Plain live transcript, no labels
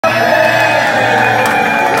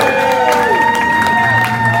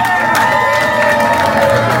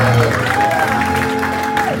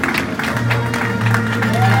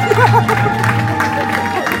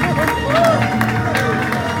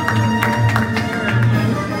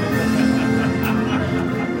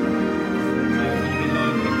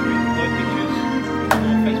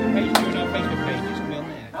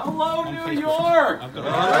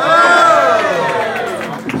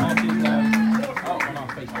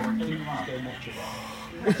I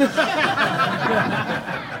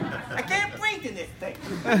can't breathe in this thing.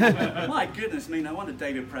 My goodness me, no wonder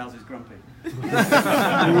David Prowse is grumpy.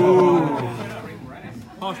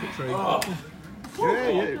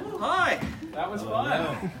 Hi. That was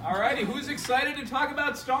fun. All righty, who's excited to talk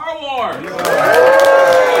about Star Wars? We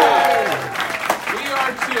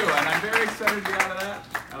are too, and I'm very excited to be out of that.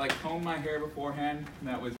 I combed my hair beforehand, and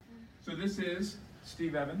that was... So this is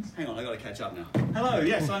Steve Evans. Hang on, I got to catch up now. Hello,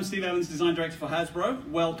 yes, I'm Steve Evans, Design Director for Hasbro.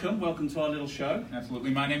 Welcome to our little show. Absolutely.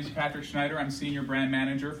 My name's Patrick Schneider. I'm Senior Brand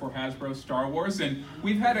Manager for Hasbro Star Wars, and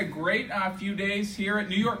we've had a great few days here at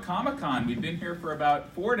New York Comic Con. We've been here for about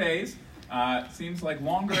 4 days. Seems like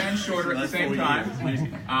longer and shorter at the same time.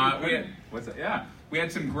 We had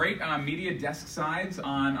some great media desk sides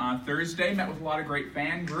on Thursday. Met with a lot of great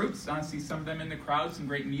fan groups. See some of them in the crowd. Some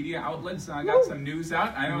great media outlets. Got some news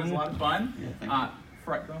out. I know it was a lot of fun. Yeah,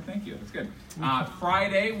 thank you. That's good.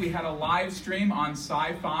 Friday we had a live stream on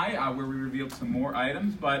Sci-Fi where we revealed some more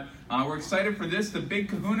items. But we're excited for this, the big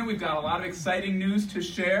Kahuna. We've got a lot of exciting news to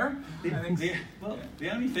share. The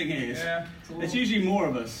only thing is, there's usually more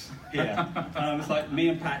of us here. It's like me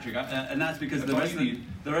and Patrick, and that's because the rest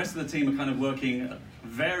of the team are kind of working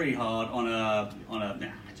very hard on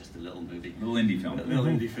just a little movie. Little indie film. Little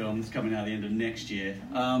indie film that's coming out at the end of next year.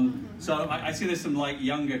 So I see there's some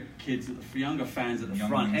younger kids, younger fans at the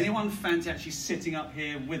front. Anyone fancy actually sitting up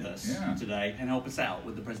here with us today and help us out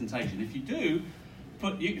with the presentation? If you do,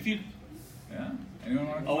 Anyone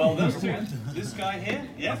want to? Oh well, those two. This guy here,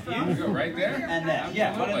 you go right there, and there.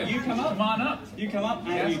 Yeah, why don't you come up? Come on up. You come up,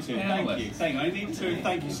 and you two. Thank you. I need to.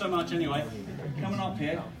 Thank you so much. Anyway, coming up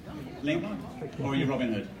here, Link, or are you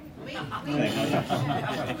Robin Hood?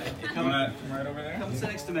 Come right over there. Come sit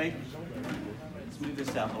next to me. Let's move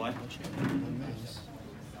this out of the way.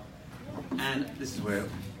 And this is where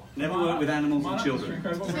never work with animals and children.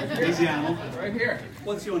 Here's the animal. Right here.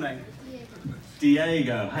 What's your name?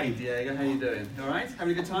 Diego. Hey Diego, how you doing? All right?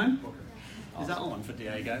 Having a good time? Is that on for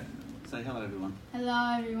Diego? Say hello everyone.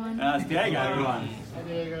 Hello everyone. It's Diego, everyone. Hi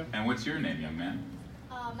Diego. And what's your name, young man?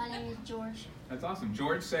 My name is George. That's awesome.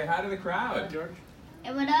 George, say hi to the crowd. Hi George.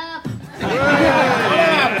 Hey, what up?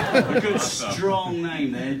 A good strong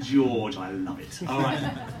name there, George. I love it. All right.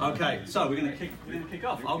 Okay, so we're gonna kick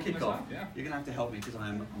off. I'll kick off. Yeah. You're gonna have to help me because I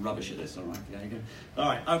am rubbish at this. All right, Diego. All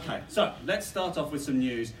right. Okay. So let's start off with some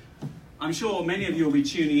news. I'm sure many of you will be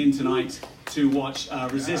tuning in tonight to watch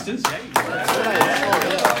Resistance. They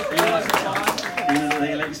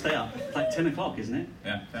let you stay up. It's like 10 o'clock, isn't it?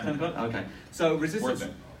 Yeah. 10 o'clock? Okay. So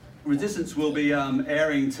Resistance will be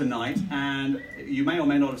airing tonight, and you may or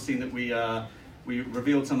may not have seen that we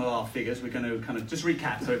revealed some of our figures. We're going to kind of just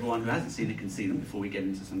recap so everyone who hasn't seen it can see them before we get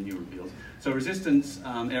into some new reveals. So Resistance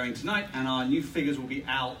airing tonight, and our new figures will be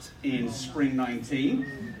out in spring 19.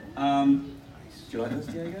 Do you like those,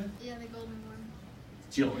 Diego? Yeah, the golden one.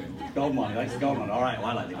 Golden one, he likes the golden one. All right, well,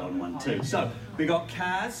 I like the golden one too. So, we got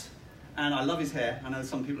Kaz, and I love his hair. I know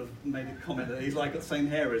some people have made a comment that he's got the same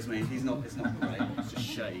hair as me. It's not great, it's just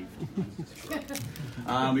shaved.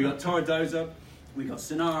 We got Toradoza, we got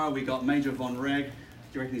Sinara, we got Major Von Reg. Do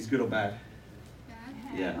you reckon he's good or bad?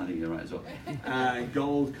 Yeah, I think you're right as well.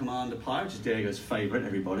 Gold Commander Pie, which is Diego's favourite,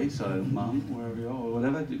 everybody. So, Mum, wherever you are, or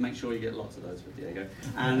whatever, make sure you get lots of those for Diego.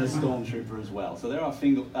 And a Stormtrooper as well. So there are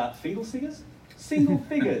single figures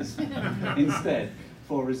instead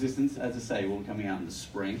for Resistance, as I say, all coming out in the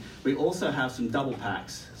spring. We also have some double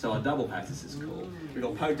packs. So our double packs, this is cool. We've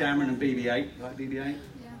got Poe Dameron and BB-8. You like BB-8? Yeah.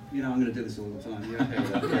 You know I'm going to do this all the time. You okay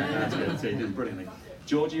with that? Yeah, that's good. So you're doing brilliantly.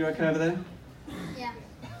 George, are you okay over there? Yeah.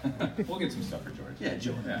 We'll get some stuff for George. Yeah,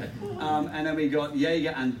 George. Yeah. Okay. And then we got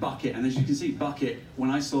Jaeger and Bucket. And as you can see, Bucket, when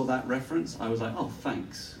I saw that reference, I was like, oh,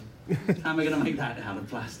 thanks. How am I going to make that out of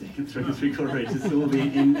plastic and 3 3/4 inches? It's all the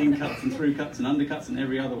in cuts and through cuts and undercuts and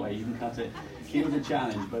every other way you can cut it. He was a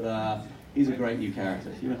challenge, but he's a great new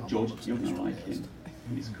character. George, you're going to like him.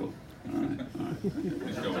 He's cool. All right.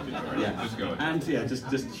 Just go with it, George. Yeah. Just go with it. And yeah,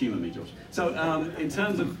 just humour me, George. So in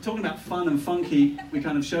terms of talking about fun and funky, we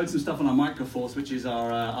kind of showed some stuff on our Microforce, which is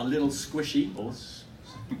our little squishy.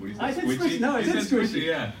 I said squishy. No, I said squishy.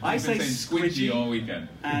 Yeah. I say squishy all weekend.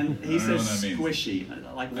 And he says squishy.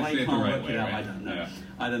 Like why you can't work it out, I don't know. Yeah.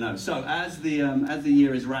 I don't know. So as the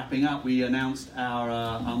year is wrapping up, we announced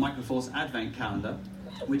our Microforce Advent calendar,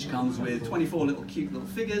 which comes with 24 cute little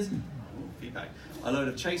figures. Feedback. A load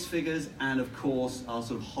of chase figures, and of course our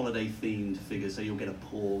sort of holiday-themed figures. So you'll get a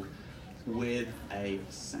Porg with a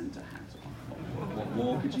Santa hat on. What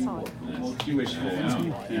more could you wish for?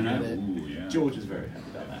 You know? Ooh, yeah. George is very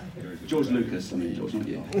happy about that. George Lucas, I mean George, not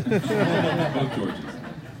you. Both Georges.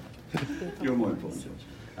 You're more important, George.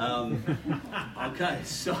 Okay,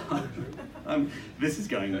 so this is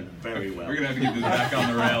going very well. We're going to have to get this back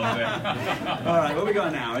on the rails there. All right, where we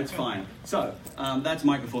going now? It's fine. So that's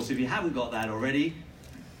Microforce. If you haven't got that already,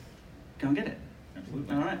 go and get it.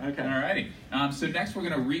 Absolutely. All right, okay. All righty. So next we're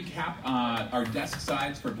going to recap our desk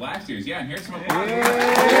sides for Black Series. Yeah, and here's some applause. My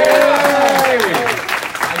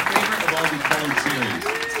favorite of all the colored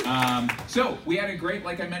series. So we had a great,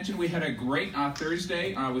 like I mentioned, we had a great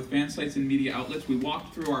Thursday with fan sites and media outlets. We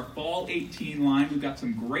walked through our Fall 18 line. We've got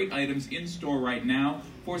some great items in store right now.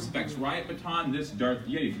 Force Effects Riot Baton, this Darth,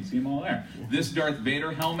 yeah, you can see them all there. This Darth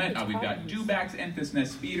Vader helmet. We've got Dewbacks, Enfys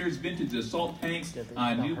Nest speeders, vintage assault tanks,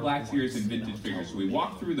 new Black Series and vintage figures. So we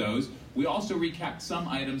walked through those. We also recapped some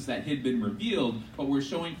items that had been revealed, but we're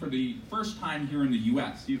showing for the first time here in the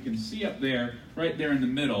U.S. You can see up there, right there in the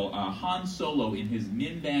middle, Han Solo in his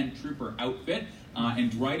Min-Band Trooper outfit,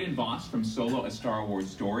 and Dryden Voss from Solo: A Star Wars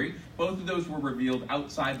Story. Both of those were revealed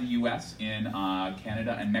outside the U.S. in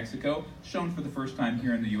Canada and Mexico, shown for the first time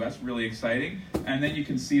here in the U.S. Really exciting. And then you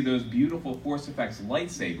can see those beautiful Force Effects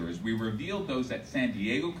lightsabers. We revealed those at San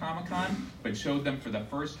Diego Comic-Con, but showed them for the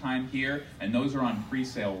first time here, and those are on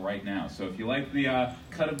pre-sale right now. So if you like the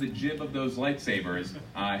cut of the jib of those lightsabers,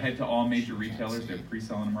 head to all major retailers. They're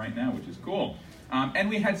pre-selling them right now, which is cool. And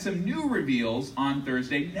we had some new reveals on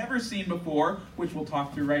Thursday, never seen before, which we'll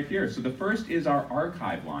talk through right here. So the first is our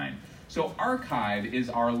Archive line. So Archive is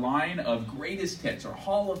our line of greatest hits, or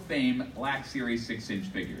Hall of Fame Black Series 6-inch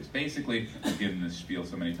figures. Basically, I've given this spiel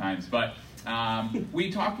so many times, but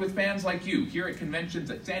we talked with fans like you here at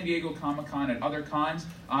conventions, at San Diego Comic-Con, and other cons,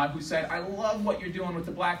 who said, I love what you're doing with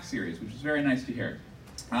the Black Series, which was very nice to hear.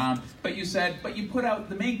 But you said, but you put out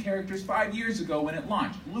the main characters 5 years ago when it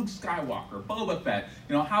launched. Luke Skywalker, Boba Fett.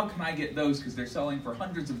 You know, how can I get those? Because they're selling for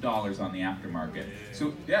hundreds of dollars on the aftermarket.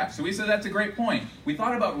 So, yeah, so we said that's a great point. We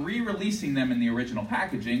thought about re-releasing them in the original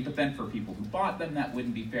packaging, but then for people who bought them, that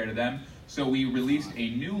wouldn't be fair to them. So we released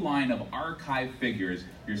a new line of Archive figures.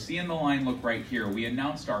 You're seeing the line look right here. We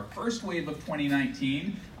announced our first wave of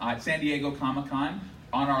 2019 at San Diego Comic-Con.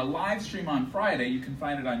 On our live stream on Friday, you can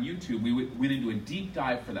find it on YouTube, we went into a deep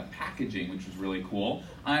dive for the packaging, which was really cool.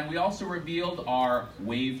 And we also revealed our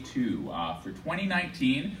Wave 2 for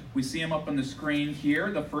 2019. We see them up on the screen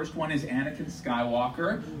here. The first one is Anakin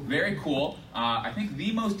Skywalker. Very cool. I think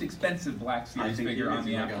the most expensive Black Series figure on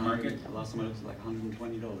the aftermarket. Last time it was like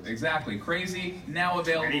 $120. Exactly. Crazy. Now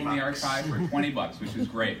available in the archive for 20 bucks, which is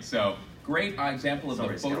great. So, great example of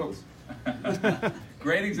the photo.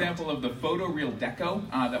 Great example of the photoreal deco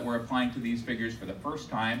that we're applying to these figures for the first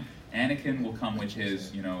time. Anakin will come with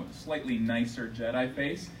his, you know, slightly nicer Jedi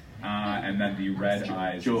face, and then the red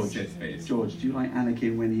eyes Sith face. George, do you like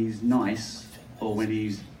Anakin when he's nice or when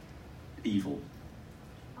he's evil?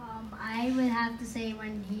 I would have to say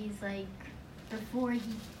when he's like before he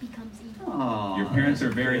becomes evil. Oh, your parents are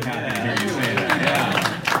very happy to hear you say that.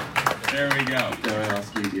 Yeah. There we go. Dare I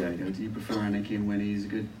ask you, Diego, do you prefer Anakin when he's a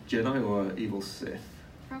good Jedi or an evil Sith?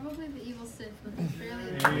 Probably the evil Sith, but it's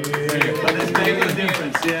fairly But there's maybe a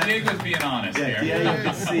difference, yeah. Diego's being honest here. Yeah, you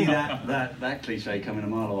can see that cliche coming a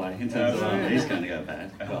mile away in terms of he's going to go bad.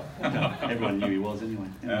 Well, everyone knew he was anyway.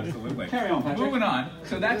 Absolutely. Carry on, Patrick. Moving on.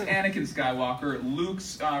 So that's Anakin Skywalker,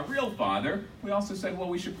 Luke's real father. We also said, well,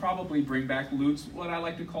 we should probably bring back Luke's what I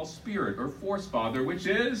like to call spirit or force father, which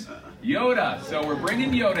is Yoda. So we're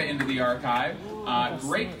bringing Yoda into the archive.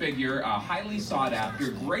 Great figure, highly sought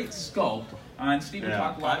after, great sculpt. And Stephen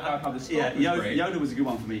talked a lot about how the sculpt was great. Yoda was a good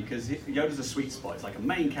one for me because Yoda's a sweet spot. It's like a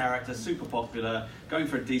main character, super popular, going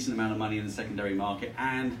for a decent amount of money in the secondary market.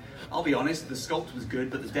 And I'll be honest, the sculpt was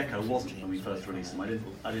good, but the deco wasn't when we first released them.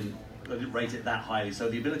 I didn't rate it that highly. So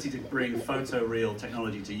the ability to bring photoreal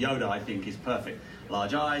technology to Yoda, I think, is perfect.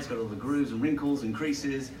 Large eyes, got all the grooves and wrinkles and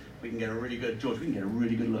creases. We can get a really good, George, we can get a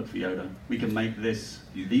really good look for Yoda. We can make this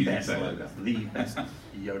the best logo, the best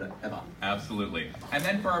Yoda ever. Absolutely. And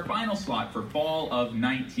then for our final slot for fall of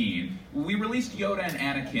 19, we released Yoda and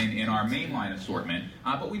Anakin in our mainline assortment,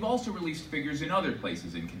 but we've also released figures in other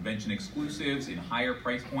places, in convention exclusives, in higher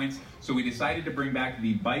price points. So we decided to bring back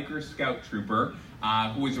the Biker Scout Trooper,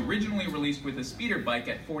 who was originally released with a speeder bike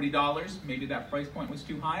at $40. Maybe that price point was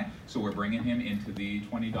too high, so we're bringing him into the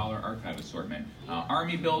 $20 archive assortment.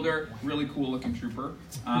 Army Builder, really cool looking trooper.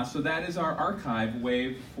 So that is our archive wave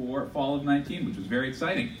for fall of 19, which was very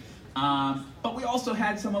exciting. But we also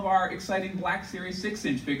had some of our exciting Black Series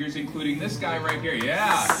 6-inch figures, including this guy right here.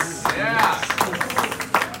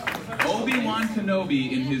 Obi-Wan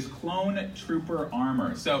Kenobi in his clone trooper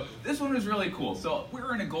armor. So this one was really cool. So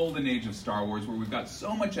we're in a golden age of Star Wars where we've got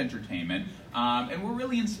so much entertainment, and we're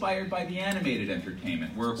really inspired by the animated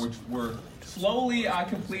entertainment, which we're slowly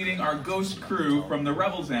completing our Ghost Crew from the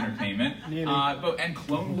Rebels Entertainment. And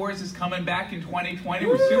Clone Wars is coming back in 2020.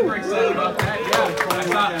 We're super excited about that.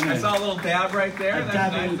 Yeah, I saw a little dab right there.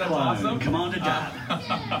 That's nice. That's awesome. Commander Dab.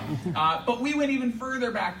 But we went even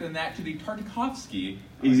further back than that to the Tartakovsky.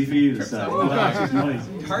 Easy for you to say.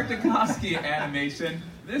 Tartakovsky animation.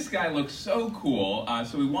 This guy looks so cool,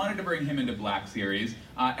 so we wanted to bring him into Black Series.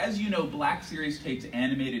 As you know, Black Series takes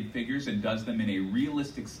animated figures and does them in a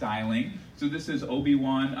realistic styling. So this is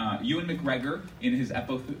Obi-Wan, Ewan McGregor in his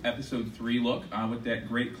Episode 3 look with that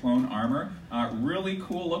great clone armor. Really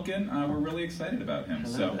cool looking. We're really excited about him.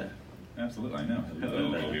 Hello there. Absolutely, I know.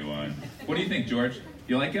 Hello, Obi-Wan. What do you think, George?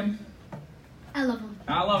 You like him? I love him.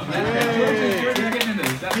 I love him. George is getting into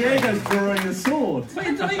this. That's Diego's drawing a sword. What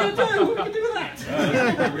are you going to do? What are you going to do with that?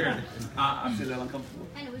 That's weird. I'm still a little uncomfortable.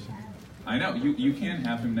 I wish I had him. I know, you can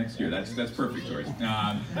have him next year. That's perfect, George.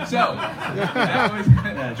 That was,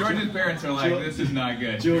 George's parents are like, this is not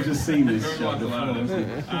good. George has seen this. George wants a lot of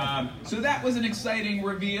this. So that was an exciting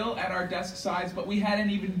reveal at our desk sides, but we had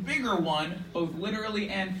an even bigger one, both literally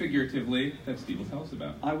and figuratively, that Steve will tell us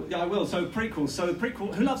about. I will. So prequels. So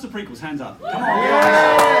prequel. Who loves the prequels? Hands up. Come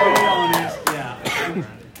on. Be honest. Yeah.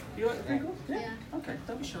 You like the prequels? Yeah. Okay,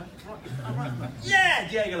 don't be shy. Right. Yeah,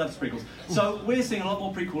 Diego loves prequels. So we're seeing a lot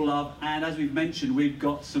more prequel love, and as we've mentioned, we've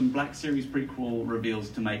got some Black Series prequel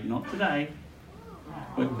reveals to make. Not today,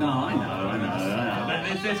 but no, I know. But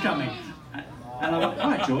it's coming. And I went,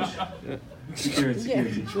 all right, George.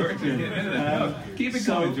 Security. Keep it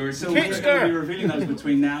coming, George. So we're going to be revealing those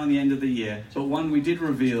between now and the end of the year. But one we did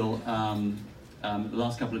reveal the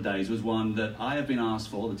last couple of days was one that I have been asked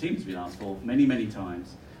for, the team has been asked for many, many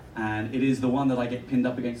times. And it is the one that I get pinned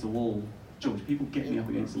up against the wall. George, people get me up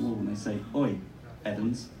against the wall and they say, "Oi,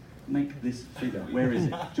 Evans, make this figure. Where is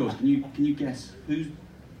it?" George, can you guess who's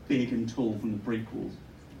big and tall from the prequels?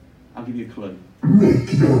 I'll give you a clue.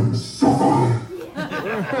 Make them suffer.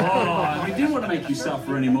 Oh, we didn't want to make you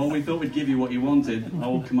suffer anymore. We thought we'd give you what you wanted.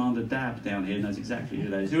 Old Commander Dab down here knows exactly who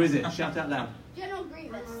that is. Who is it? Shout out loud. General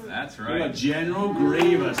Grievous. That's We've right. got General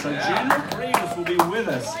Grievous. So General Grievous will be with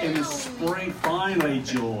us in the spring. Finally,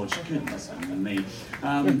 George. Goodness me.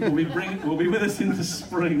 Will be with us in the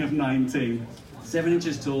spring of 19. 7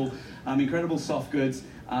 inches tall. Incredible soft goods.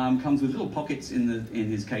 Comes with little pockets in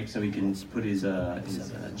his cape so he can put his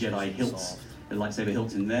Jedi hilts, the lightsaber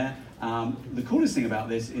hilts in there. The coolest thing about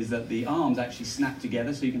this is that the arms actually snap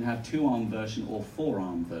together, so you can have 2-arm version or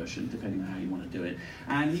 4-arm version, depending on how you want to do it.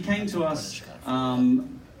 And he came to us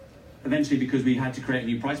eventually because we had to create a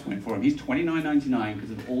new price point for him. He's $29.99 because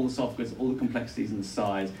of all the soft goods, all the complexities and the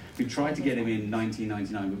size. We tried to get him in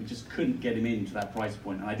 $19.99, but we just couldn't get him into that price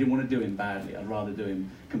point. And I didn't want to do him badly. I'd rather do him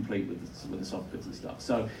complete with the soft goods and stuff.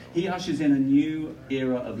 So he ushers in a new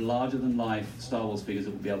era of larger-than-life Star Wars figures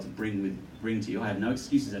that we'll be able to bring to you. I have no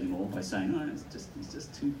excuses anymore by saying, "Oh, it's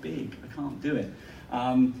just too big. I can't do it."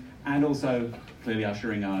 And also, clearly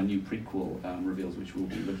ushering our new prequel reveals, which we'll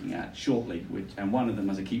be looking at shortly. And one of them,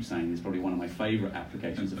 as I keep saying, is probably one of my favourite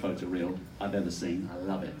applications of photoreal I've ever seen. I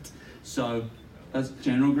love it. So, that's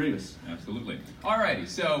General Grievous. Absolutely. Alrighty,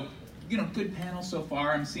 so, good panel so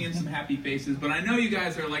far. I'm seeing some happy faces, but I know you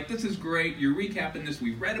guys are like, this is great. You're recapping this.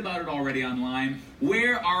 We've read about it already online.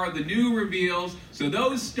 Where are the new reveals? So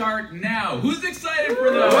those start now. Who's excited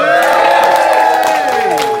for those?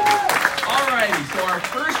 Alrighty, so our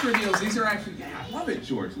first reveals, these are actually, I love it,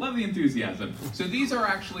 George. Love the enthusiasm. So these are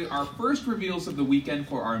actually our first reveals of the weekend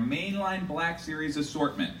for our mainline Black Series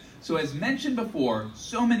assortment. So as mentioned before,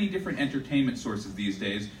 so many different entertainment sources these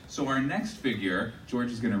days. So our next figure,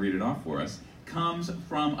 George is going to read it off for us, comes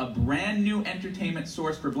from a brand new entertainment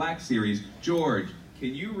source for Black Series. George,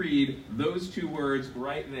 can you read those 2 words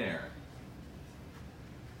right there?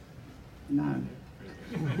 No.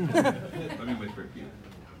 Let me whisper it to you.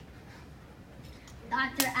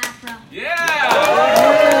 Dr. Afra. Yeah!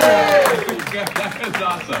 That is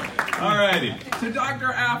awesome. Alrighty. So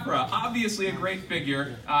Dr. Afra, obviously a great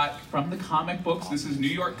figure from the comic books. This is New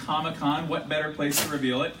York Comic Con. What better place to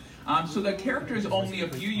reveal it? So the character is only a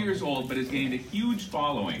few years old, but has gained a huge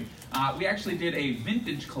following. We actually did a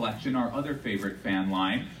vintage collection, our other favorite fan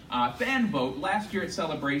line. Fan vote, last year at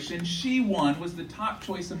Celebration, she won, was the top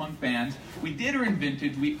choice among fans. We did her in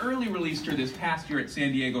vintage. We early released her this past year at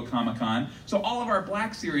San Diego Comic-Con. So all of our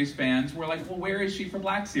Black Series fans were like, well, where is she for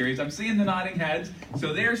Black Series? I'm seeing the nodding heads.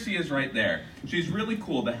 So there she is right there. She's really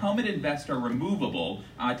cool. The helmet and vest are removable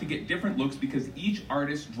to get different looks because each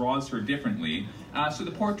artist draws her differently. So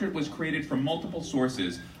the portrait was created from multiple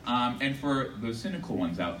sources. And for those cynical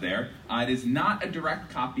ones out there, it is not a direct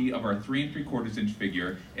copy of our 3 3/4 inch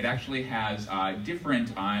figure. It actually has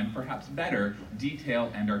different and perhaps better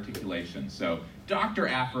detail and articulation. So Dr.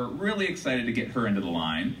 Afra, really excited to get her into the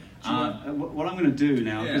line. What I'm going to do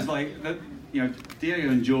now is Diego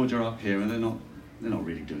and George are up here and they're not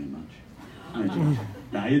really doing much.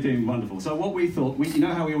 No, you're doing wonderful. So what we thought, you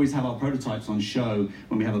know how we always have our prototypes on show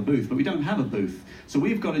when we have a booth, but we don't have a booth. So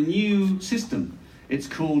we've got a new system. It's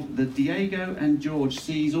called the Diego and George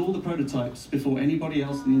sees all the prototypes before anybody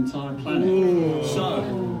else on the entire planet. Ooh.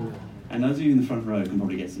 So, and those of you in the front row can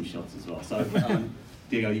probably get some shots as well. So,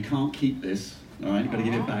 Diego, you can't keep this. All right, you've got to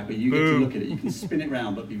give it back, but you get to look at it. You can spin it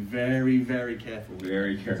round, but be very, very careful.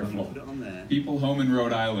 Very careful. Put it on there. People home in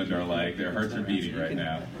Rhode Island are like, their hearts are beating right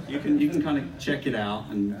now. You can kind of check it out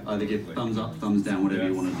and either give thumbs up, thumbs down, whatever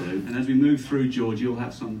you want to do. And as we move through, George, you'll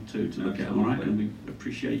have some too to look at, all right? And we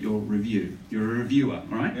appreciate your review. You're a reviewer,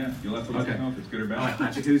 all right? Yeah, you'll have to let us know if it's good or bad. All right,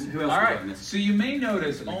 Patrick, who else? All right, so you may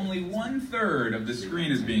notice only 1/3 of the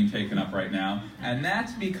screen is being taken up right now, and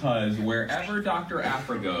that's because wherever Dr.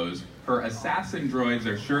 Afra goes, her assassin droids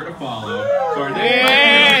are sure to follow. So our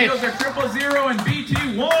next reveals are 000 and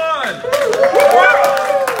BT1!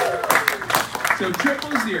 So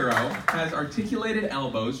 000 has articulated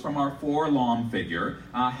elbows from our 4-LOM figure,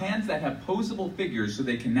 hands that have posable figures so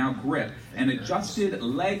they can now grip, and adjusted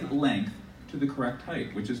leg length to the correct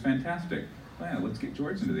height, which is fantastic. Oh yeah, let's get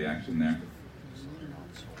George into the action there.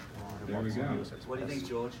 There we go. What do you think,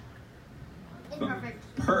 George?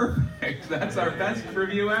 Perfect. Perfect. That's our best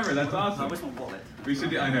review ever. That's awesome. Where's my wallet? We should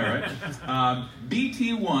do, I know, right?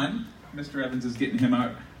 BT1, Mr. Evans is getting him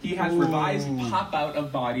out. He has revised pop-out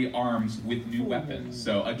of body arms with new weapons.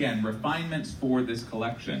 So again, refinements for this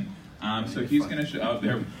collection. So he's going to show, oh,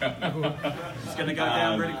 there we go. It's going to go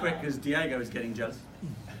down really quick because Diego is getting jealous.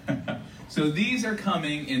 So these are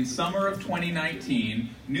coming in summer of 2019,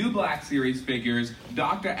 new Black Series figures,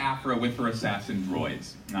 Dr. Afra with her assassin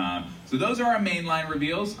droids. So those are our mainline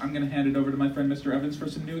reveals. I'm going to hand it over to my friend Mr. Evans for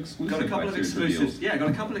some new exclusive Got a couple of exclusives. Reveals. Yeah, got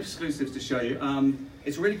a couple of exclusives to show you.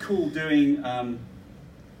 It's really cool doing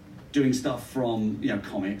stuff from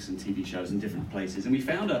comics and TV shows in different places, and we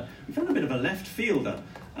found a bit of a left fielder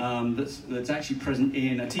that's actually present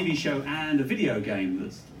in a TV show and a video game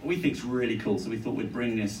that we think's really cool. So we thought we'd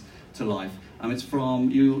bring this to life. It's from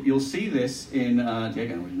you'll see this in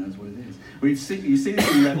Diego already knows what it is. You see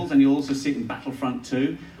this in Rebels, and you'll also see it in Battlefront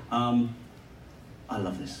 2. I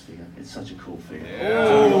love this figure. It's such a cool figure.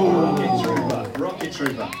 Yeah. Rocket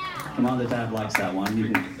Trooper. Commander Dad likes that one. You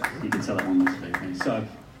can tell that one was big. So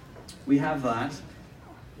we have that,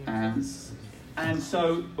 and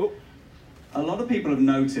so a lot of people have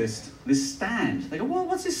noticed this stand. They go, well,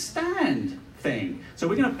 what's this stand thing? So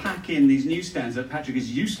we're going to pack in these new stands that Patrick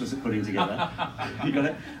is useless at putting together. You got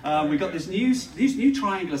it? We got this new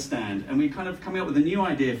triangular stand, and we kind of coming up with a new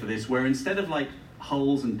idea for this, where instead of like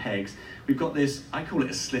holes and pegs, we've got this, I call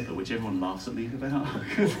it a slipper, which everyone laughs at me about.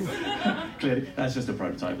 Clearly, that's just a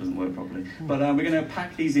prototype, doesn't work properly. But we're going to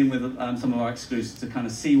pack these in with some of our exclusives to kind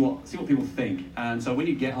of see what people think. And so when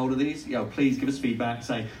you get hold of these, please give us feedback.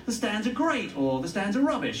 Say the stands are great or the stands are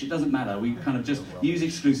rubbish. It doesn't matter. We kind of just use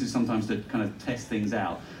exclusives sometimes to kind of test things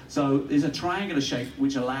out. So there's a triangular shape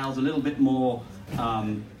which allows a little bit more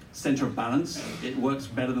center of balance. It works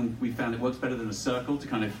better than we found. It works better than a circle to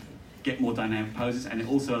kind of get more dynamic poses, and it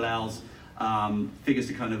also allows figures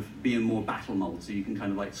to kind of be in more battle mold, so you can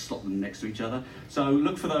kind of like slot them next to each other. So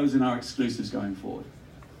look for those in our exclusives going forward.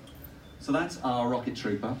 So that's our Rocket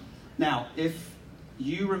Trooper. Now, if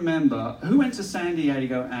you remember, who went to San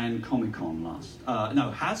Diego and Comic-Con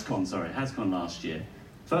Hascon last year?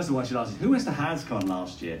 First of all, I should ask you, who went to Hascon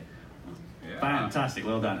last year? Yeah. Fantastic,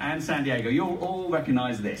 well done. And San Diego, you'll all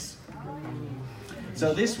recognize this.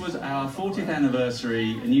 So this was our 40th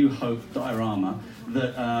anniversary A New Hope diorama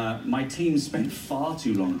that my team spent far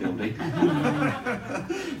too long building.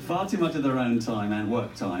 Far too much of their own time and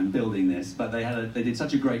work time building this, but they did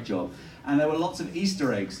such a great job. And there were lots of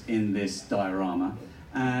Easter eggs in this diorama,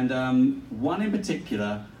 and one in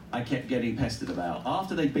particular I kept getting pestered about.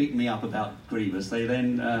 After they beat me up about Grievous, they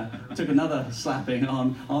then took another slapping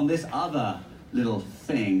on this other little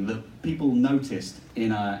thing that people noticed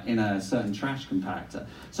in a certain trash compactor.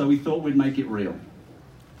 So we thought we'd make it real.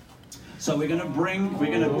 So we're gonna bring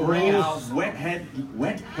our wet head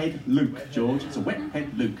Luke, George. It's a wet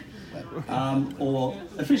head Luke, or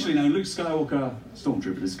officially known Luke Skywalker,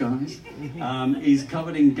 Stormtrooper disguise. He's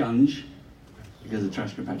covered in gunge because the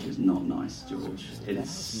trash compactor is not nice, George. It is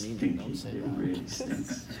stinky. It really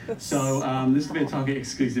stinks. So this will be a Target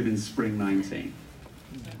exclusive in spring 19.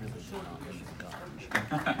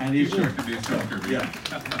 And Too short to be a stormtrooper. Yeah.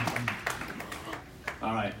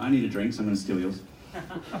 All right, I need a drink, so I'm going to steal yours.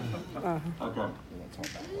 Okay.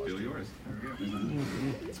 Steal yours. There we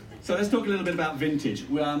go. So let's talk a little bit about vintage.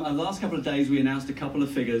 The last couple of days we announced a couple of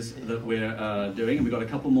figures that we're doing, and we've got a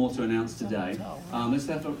couple more to announce today. Let's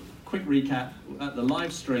have a quick recap. At the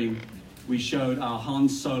live stream, we showed our Han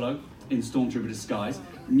Solo in Stormtrooper disguise.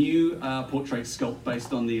 New portrait sculpt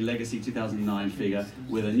based on the Legacy 2009 figure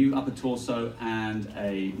with a new upper torso and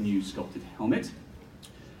a new sculpted helmet.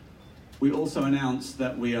 We also announced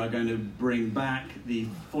that we are going to bring back the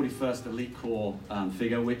 41st Elite Corps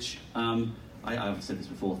figure, which I've said this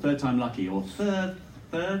before, third time lucky, or third's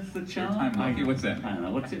the charm? Third time lucky, what's that? I don't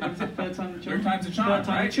know, what's it, third time the charm? Third time's a charm, Third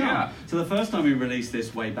time right? the charm. Yeah. So the first time we released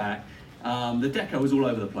this way back, the deco was all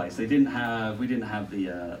over the place. We didn't have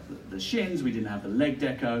the shins, we didn't have the leg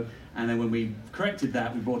deco, and then when we corrected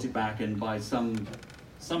that, we brought it back, and by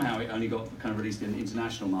somehow it only got kind of released in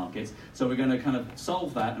international markets. So we're going to kind of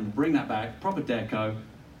solve that and bring that back, proper deco,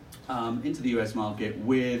 into the US market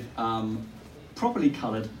with properly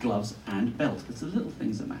coloured gloves and belts. It's the little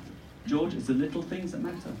things that matter. George, it's the little things that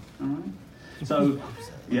matter, all right? So,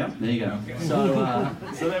 yeah, there you go.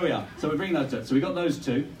 So there we are. So we're bringing those two. So we got those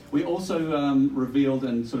two. We also revealed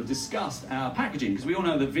and sort of discussed our packaging, because we all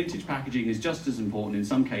know that vintage packaging is just as important in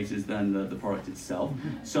some cases than the product itself.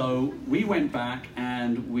 So we went back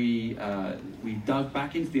and we dug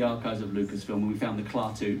back into the archives of Lucasfilm, and we found the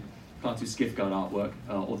Klaatu skiff guard artwork,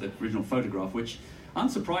 or the original photograph, which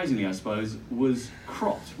unsurprisingly, I suppose, was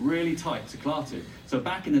cropped really tight to Klaatu. So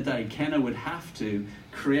back in the day, Kenner would have to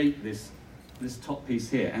create this top piece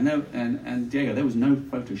here, and Diego, there was no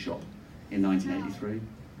Photoshop in 1983.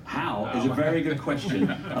 How is a very good question.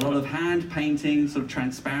 A lot of hand painting, sort of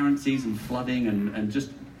transparencies and flooding, and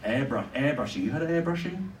just airbrushing. You heard of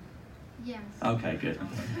airbrushing? Yes. Okay, good.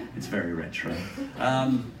 It's very retro.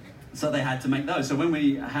 So they had to make those. So when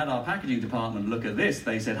we had our packaging department look at this,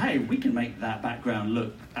 they said, hey, we can make that background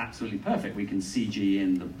look absolutely perfect. We can CG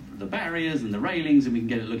in the barriers and the railings, and we can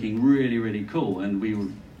get it looking really, really cool. And we were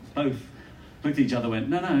both looked at each other and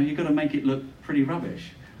went, no, you've got to make it look pretty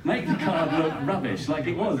rubbish. Make the card look rubbish, like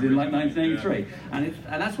it was in like 1983. And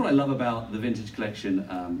that's what I love about the vintage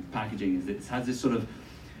collection packaging, is it has this sort of,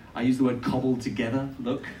 I use the word cobbled together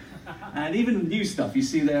look. And even new stuff, you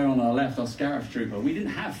see there on our left, our Scarif Trooper, we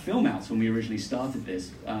didn't have film outs when we originally started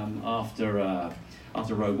this after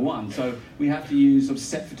Rogue One. So we have to use sort of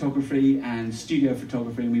set photography and studio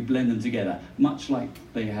photography, and we blend them together, much like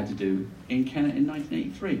they had to do in Kenner in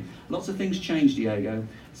 1983. Lots of things change, Diego.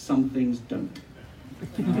 Some things don't.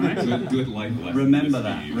 All right? Good life lesson. Remember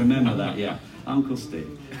that, yeah. Uncle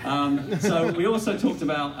Steve. So we also talked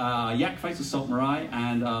about Yak Face Assault Mirai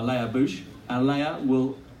and Leia Bouche. Leia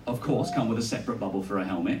will, of course, come with a separate bubble for a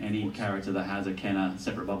helmet. Any character that has a Kenner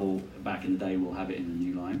separate bubble back in the day will have it in the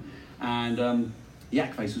new line. And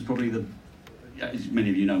Yak Face was probably as many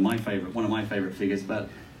of you know, one of my favourite figures, but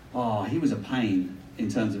he was a pain in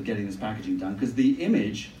terms of getting this packaging done, because the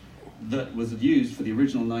image that was used for the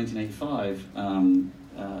original 1985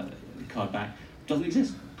 card back doesn't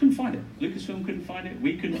exist. Couldn't find it. Lucasfilm couldn't find it.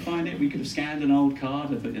 We couldn't find it. We could have scanned an old card,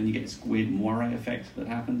 and you get this weird moire effect that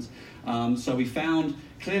happens. So we found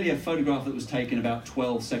clearly a photograph that was taken about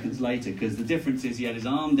 12 seconds later, because the difference is he had his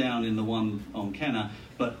arm down in the one on Kenner,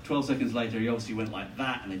 but 12 seconds later he obviously went like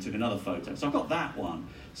that, and they took another photo. So I've got that one.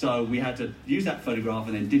 So we had to use that photograph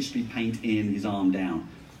and then digitally paint in his arm down.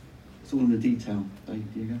 It's all in the detail,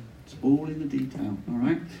 Diego. It's all in the detail, all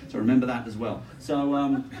right? So remember that as well.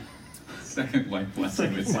 So, Second life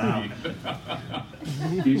lesson with wow.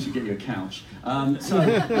 You should get you a couch. So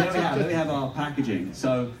there we have our packaging.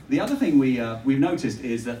 So the other thing we've noticed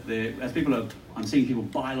is that I'm seeing people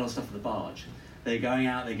buy a lot of stuff at the barge. They're going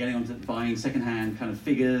out, they're getting onto buying secondhand kind of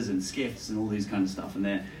figures and skiffs and all these kind of stuff, and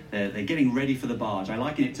they're getting ready for the barge. I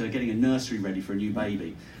liken it to getting a nursery ready for a new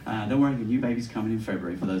baby. Don't worry, the new baby's coming in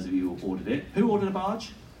February for those of you who ordered it. Who ordered a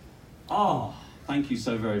barge? Oh, thank you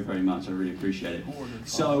so very, very much. I really appreciate it.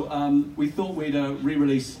 So we thought we'd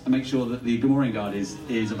re-release and make sure that the Gamorrean Guard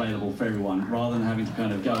is available for everyone, rather than having to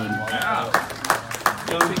kind of go and pay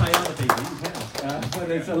other people. But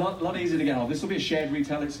it's a lot easier to get hold. This will be a shared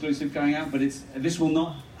retail exclusive going out, but this will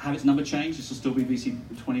not have its number changed. This will still be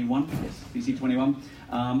VC21. Yes, VC21.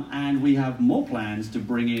 And we have more plans to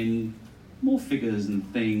bring in more figures and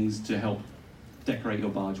things to help decorate your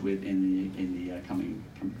barge with in the coming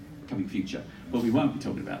future. But we won't be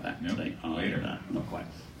talking about that today. Later. Not quite.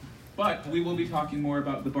 But we will be talking more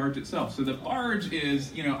about the barge itself. So the barge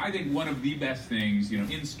is, I think one of the best things,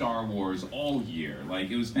 in Star Wars all year. Like,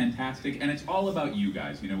 it was fantastic, and it's all about you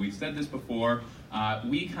guys. We've said this before.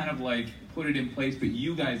 We kind of put it in place, but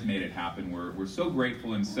you guys made it happen. We're so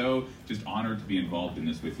grateful and so just honored to be involved in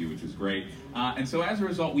this with you, which is great. And so as a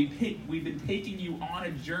result, we've been taking you on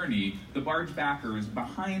a journey, the barge backers,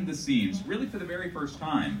 behind the scenes, really for the very first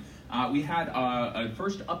time. We had a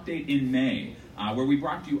first update in May, where we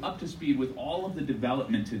brought you up to speed with all of the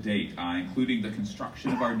development to date, including the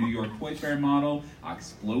construction of our New York Toy Fair model,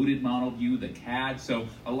 exploded model view, the CAD, so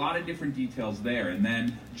a lot of different details there. And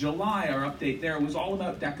then July, our update there was all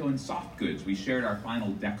about deco and soft goods. We shared our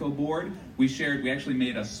final deco board. We actually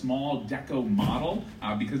made a small deco model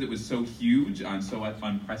because it was so huge and so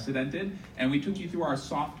unprecedented, and we took you through our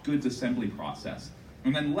soft goods assembly process.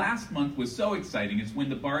 And then last month was so exciting. It's when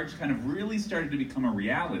the barge kind of really started to become a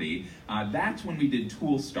reality. That's when we did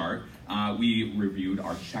tool start. We reviewed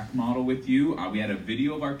our check model with you. We had a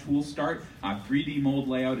video of our tool start, 3D mold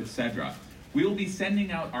layout, etc. We will be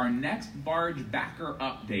sending out our next barge backer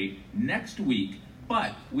update next week,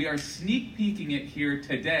 but we are sneak peeking it here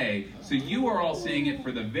today, so you are all seeing it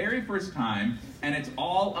for the very first time, and it's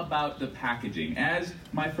all about the packaging. As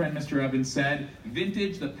my friend Mr. Evans said,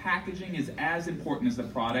 vintage, the packaging is as important as the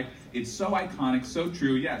product. It's so iconic, so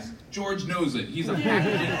true. Yes, George knows it. He's a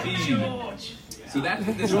packaging fiend. George! So that's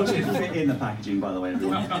what this George is. can fit in the packaging, by the way,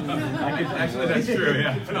 everyone. Actually, that's true,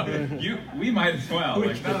 yeah. We might as well,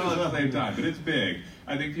 not all at the same time, but it's big.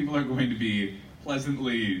 I think people are going to be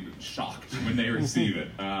pleasantly shocked when they receive it.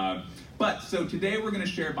 But so today we're going to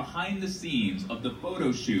share behind the scenes of the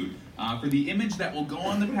photo shoot for the image that will go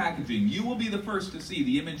on the packaging. You will be the first to see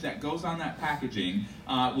the image that goes on that packaging.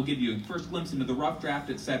 We'll give you a first glimpse into the rough draft,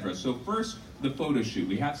 etc. So first, the photo shoot.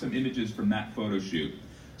 We have some images from that photo shoot.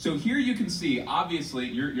 So here you can see, obviously,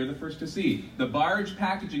 you're the first to see, the barge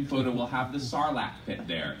packaging photo will have the Sarlacc pit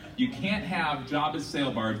there. You can't have Jabba's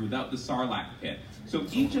sail barge without the Sarlacc pit. So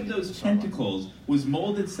each of those tentacles was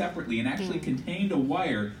molded separately and actually contained a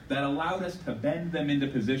wire that allowed us to bend them into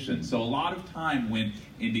position. So a lot of time went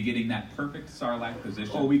into getting that perfect Sarlacc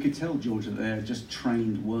position. Or we could tell, George, that they're just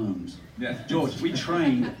trained worms. Yeah. George, we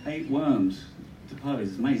trained 8 worms to pose.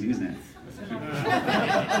 It's amazing, isn't it?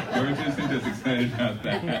 George isn't as excited about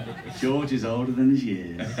that. George is older than his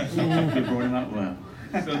years. You brought him up well.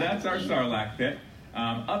 So that's our Sarlacc pit.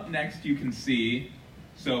 Up next you can see,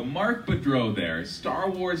 so Mark Boudreau there, Star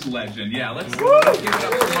Wars legend. Yeah, let's give it up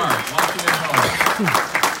for Mark. Watching at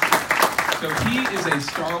home. So he is a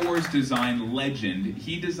Star Wars design legend.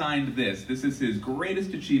 He designed this. This is his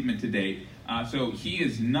greatest achievement to date. So he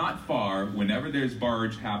is not far whenever there's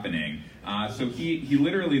barge happening. So he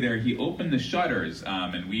literally there, he opened the shutters,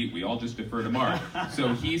 and we all just defer to Mark.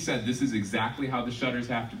 So he said, this is exactly how the shutters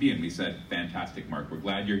have to be. And we said, fantastic, Mark, we're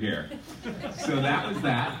glad you're here. So that was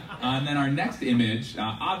that. And then our next image,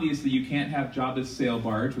 obviously you can't have Jabba's sail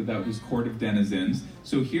barge without his court of denizens.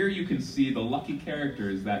 So here you can see the lucky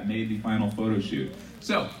characters that made the final photo shoot.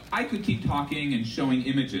 So I could keep talking and showing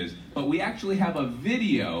images, but we actually have a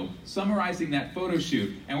video summarizing that photo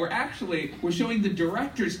shoot, and we're showing the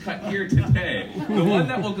director's cut here today. The one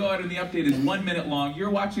that will go out in the update is 1 minute long. You're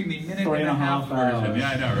watching the minute and a half version. Yeah,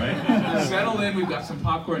 I know, right? Settle in. We've got some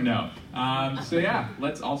popcorn now. So yeah,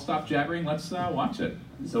 I'll stop jabbering. Let's watch it.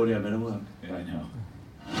 It's already a bit of work. Yeah, I know.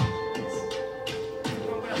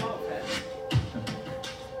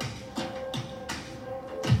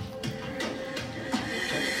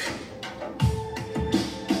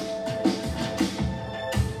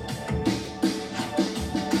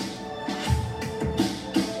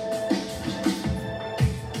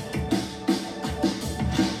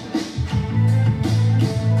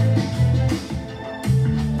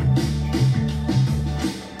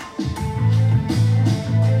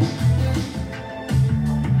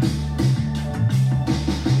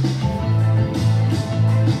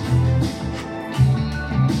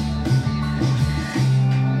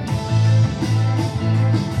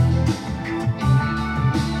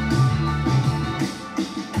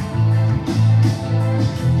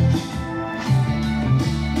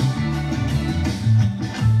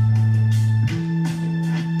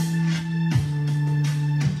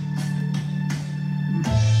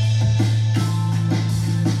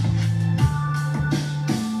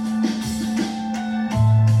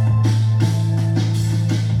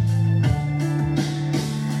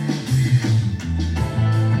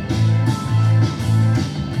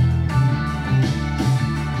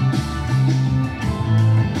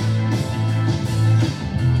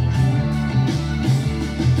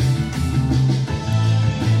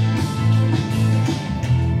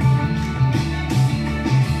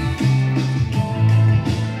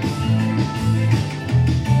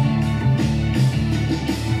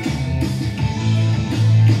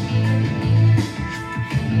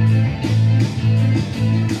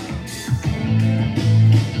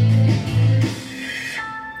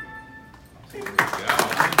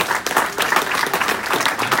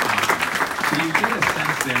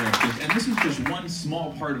 just one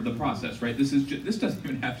small part of the process, right? This doesn't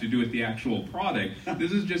even have to do with the actual product.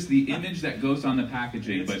 This is just the image that goes on the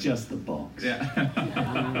packaging. It's just the box.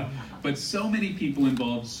 Yeah. But so many people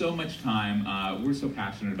involved, so much time. We're so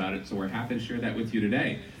passionate about it, so we're happy to share that with you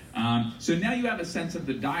today. So now you have a sense of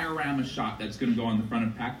the diorama shot that's going to go on the front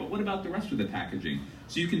of the pack, but what about the rest of the packaging?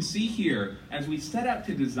 So you can see here, as we set out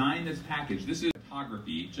to design this package, this is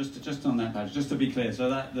photography. Just on that page, just to be clear, so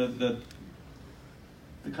that the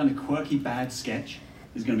kind of quirky bad sketch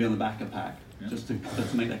is going to be on the back of pack, yeah. just to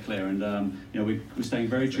make that clear. And you know, we're staying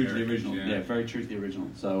very true to the original. Yeah, very true to the original.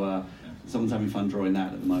 So someone's having fun drawing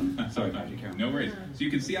that at the moment. Sorry, Patrick. No worries. So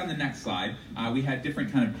you can see on the next slide, we had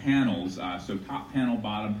different kind of panels. So top panel,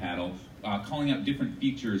 bottom panel, calling out different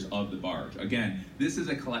features of the barge. Again, this is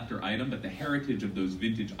a collector item, but the heritage of those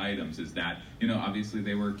vintage items is that, you know, obviously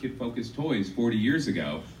they were kid-focused toys 40 years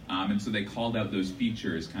ago, and so they called out those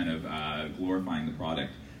features, kind of glorifying the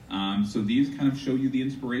product. So these kind of show you the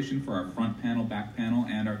inspiration for our front panel, back panel,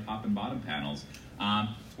 and our top and bottom panels.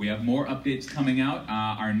 We have more updates coming out.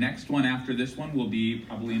 Our next one after this one will be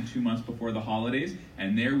probably in 2 months before the holidays,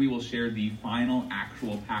 and there we will share the final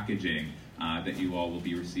actual packaging that you all will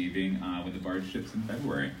be receiving when the barge ships in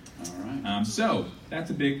February. All right. So that's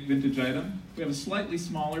a big vintage item. We have a slightly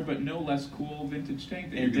smaller but no less cool vintage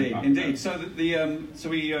tank. That Indeed. So so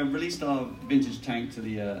we released our vintage tank to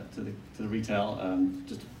the retail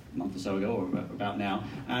just a month or so ago, or about now,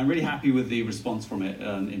 and I'm really happy with the response from it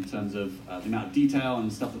in terms of the amount of detail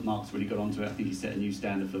and stuff that Mark's really got onto it. I think he set a new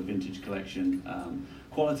standard for vintage collection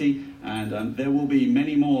quality, and there will be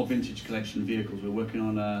many more vintage collection vehicles. We're working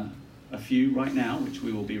on a few right now, which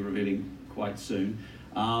we will be revealing quite soon.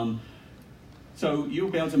 So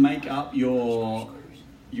you'll be able to make up your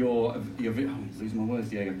I'm losing my words,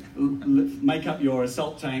 Diego. Make up your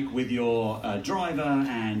assault tank with your driver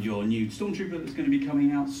and your new stormtrooper that's going to be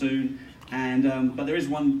coming out soon. And but there is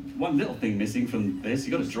one little thing missing from this.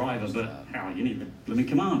 You've got a driver, but you need the blooming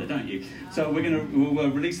commander, don't you? So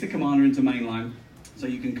we'll release the commander into mainline, so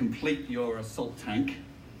you can complete your assault tank.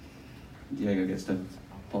 Diego gets to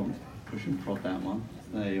push and prod that one.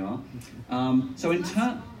 There you are. So in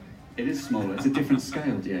turn. It is smaller. It's a different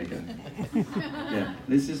scale, Diego. Yeah,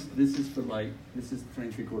 this is for this is 3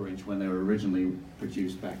 3/4 inch when they were originally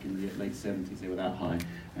produced back in the late 70s. They were that high,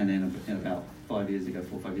 and then about 4 or 5 years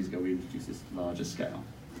ago, we introduced this larger scale.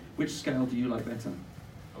 Which scale do you like better?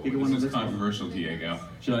 Bigger one. This is controversial, Diego.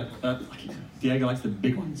 Diego likes the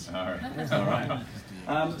big ones. All right. All right.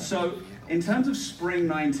 So in terms of spring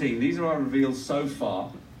 19, these are our reveals so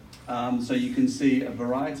far. So you can see a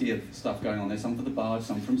variety of stuff going on there, some for the barge,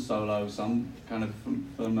 some from Solo, some kind of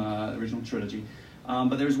from original trilogy.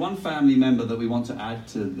 But there is one family member that we want to add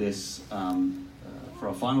to this for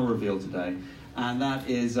our final reveal today, and that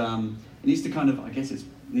is, it needs to kind of, I guess it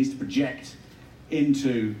needs to project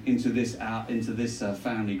into this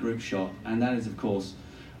family group shot, and that is, of course,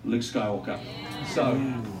 Luke Skywalker. So,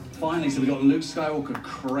 finally, we've got Luke Skywalker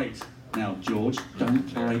crate. Now, George, don't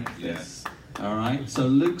break this. All right, so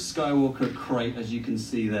Luke Skywalker crate, as you can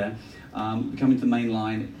see there, coming to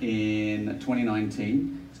mainline in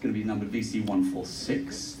 2019. It's going to be numbered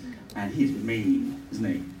VC146, and he's mean, isn't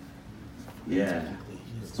he? Yeah.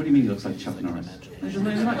 What do you mean he looks like Chuck Norris?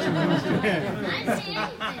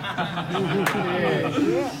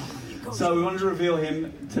 So we wanted to reveal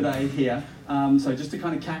him today here. So just to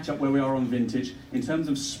kind of catch up where we are on vintage. In terms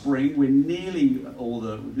of spring, we've nearly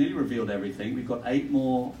revealed everything. We've got 8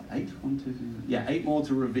 more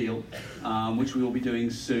to reveal, which we will be doing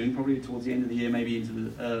soon, probably towards the end of the year, maybe into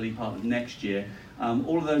the early part of next year.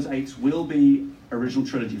 All of those 8s will be original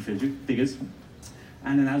trilogy figures.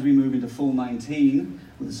 And then as we move into full 19,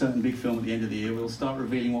 with a certain big film at the end of the year, we'll start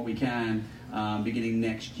revealing what we can beginning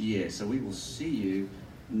next year. So we will see you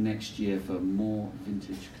next year for more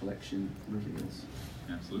vintage collection reveals.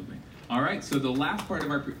 Absolutely. All right, so the last part of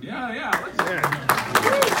our... So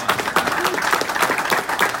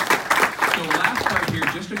last part here,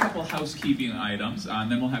 just a couple housekeeping items, and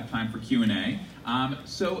then we'll have time for Q&A.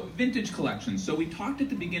 So vintage collections. So we talked at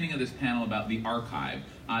the beginning of this panel about the archive.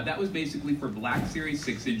 That was basically for Black Series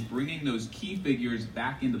 6-inch, bringing those key figures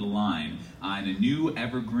back into the line in a new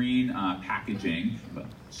evergreen packaging. But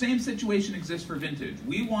same situation exists for vintage.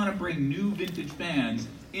 We want to bring new vintage fans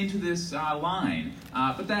into this line,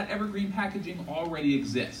 but that evergreen packaging already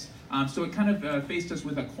exists. So it kind of faced us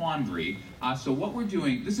with a quandary. So what we're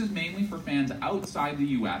doing, this is mainly for fans outside the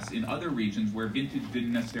US, in other regions where vintage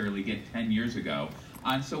didn't necessarily get 10 years ago.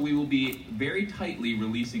 So we will be very tightly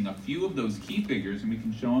releasing a few of those key figures, and we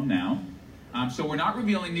can show them now. So we're not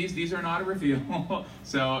revealing these. These are not a reveal.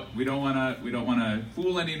 So we don't want to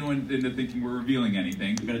fool anyone into thinking we're revealing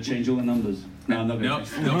anything. We're going to change all the numbers. No, I'm not going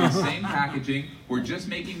to. They'll be same packaging. We're just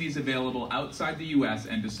making these available outside the U.S.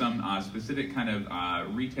 and to some specific kind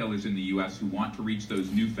of retailers in the U.S. who want to reach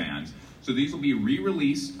those new fans. So these will be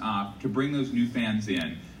re-released to bring those new fans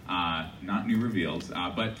in. Not new reveals,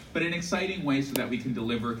 but in an exciting way so that we can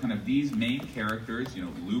deliver kind of these main characters, you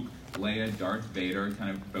know, Luke, Leia, Darth Vader, kind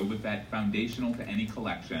of Boba Fett, foundational to any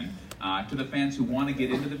collection, to the fans who want to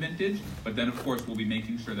get into the vintage, but then of course we'll be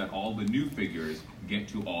making sure that all the new figures get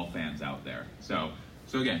to all fans out there. So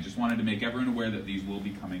again, just wanted to make everyone aware that these will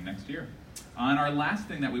be coming next year. And our last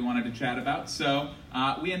thing that we wanted to chat about, so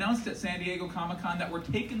we announced at San Diego Comic-Con that we're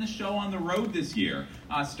taking the show on the road this year.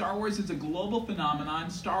 Star Wars is a global phenomenon.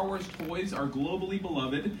 Star Wars toys are globally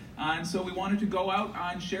beloved, and so we wanted to go out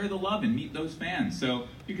and share the love and meet those fans. So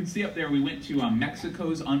you can see up there, we went to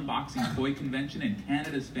Mexico's Unboxing Toy Convention and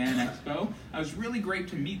Canada's Fan Expo. It was really great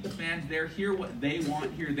to meet the fans there, hear what they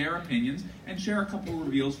want, hear their opinions, and share a couple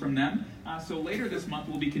reveals from them. So later this month,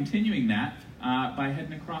 we'll be continuing that by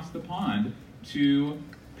heading across the pond to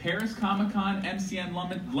Paris Comic-Con, MCN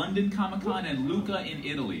London Comic-Con, and Lucca in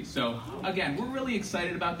Italy. So again, we're really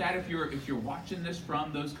excited about that. If you're watching this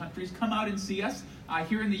from those countries, come out and see us.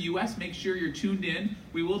 Here in the US, make sure you're tuned in.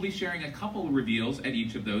 We will be sharing a couple of reveals at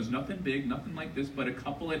each of those. Nothing big, nothing like this, but a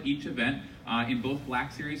couple at each event in both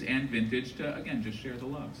Black Series and Vintage to, again, just share the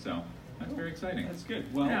love. So that's very exciting. That's good.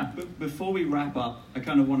 Well, yeah. Before we wrap up, I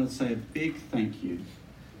kind of want to say a big thank you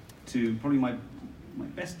to probably my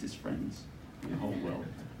bestest friends in the whole world,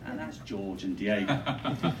 and that's George and Diego.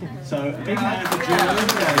 So a big hand for George and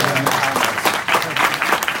Diego.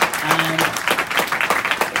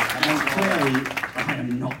 And clearly, I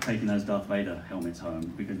am not taking those Darth Vader helmets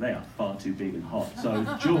home because they are far too big and hot. So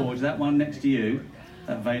George, that one next to you,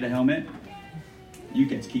 that Vader helmet, you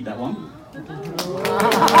get to keep that one.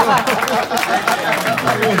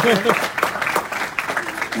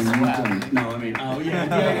 No, I mean, oh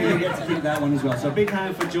yeah, you get to keep that one as well. So big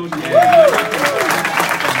hand for George.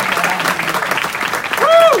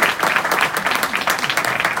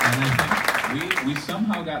 We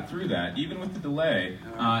somehow got through that, even with the delay,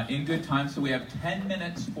 in good time. So we have 10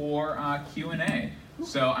 minutes for Q&A.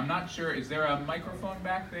 So I'm not sure, is there a microphone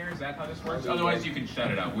back there? Is that how this works? Otherwise, you can shut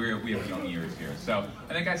it up. We have young ears here. So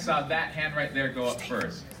I think I saw that hand right there go up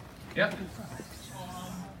first. Yep.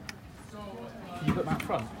 You put them out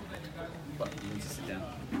front. Sit down.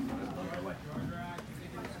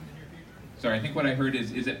 Sorry, I think what I heard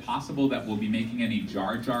is it possible that we'll be making any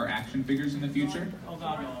Jar Jar action figures in the future?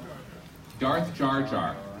 Darth Jar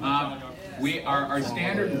Jar. Our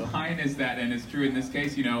standard line is that, and it's true in this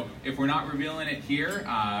case, you know, if we're not revealing it here,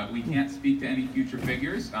 we can't speak to any future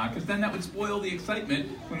figures, because then that would spoil the excitement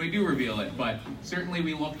when we do reveal it. But certainly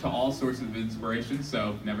we look to all sources of inspiration,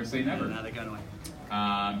 so never say never. Now they're going away.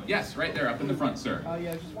 Yes, right there, up in the front, sir. Yeah,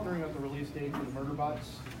 I was just wondering about the release date for the murder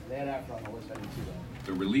bots. They had after on the list, I didn't see that.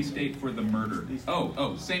 The release date for the murder.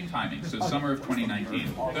 Oh, same timing. So summer of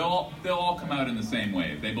 2019. They'll all come out in the same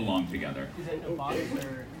wave. They belong together. Is it a box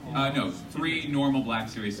or? No, 3 normal Black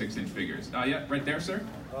Series 6-inch figures. Yeah, right there, sir.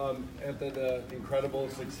 After the incredible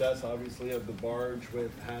success, obviously, of the barge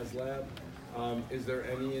with HasLab, is there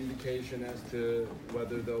any indication as to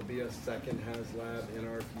whether there'll be a second HasLab in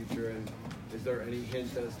our future, and is there any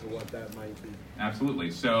hint as to what that might be?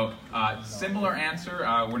 Absolutely. So, similar answer.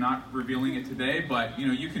 We're not revealing it today, but you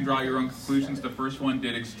know, you can draw your own conclusions. The first one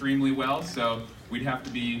did extremely well, so we'd have to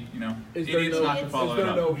be, you know, idiots not to follow it up.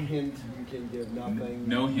 Is there no hint you can give? Nothing.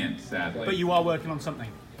 No hint, sadly. But you are working on something.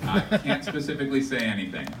 I can't specifically say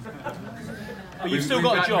anything. But you've still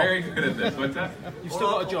got a job. Very good at this. What's that? You've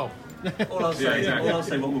still got a job. All I'll say, Yeah, exactly. all I'll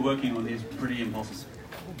say, what we're working on is pretty impossible.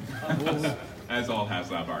 As all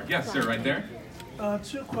HasLab are. Yes, sir, right there.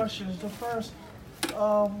 2 questions. The first,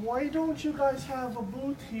 why don't you guys have a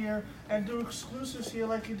booth here and do exclusives here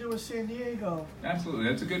like you do with San Diego? Absolutely,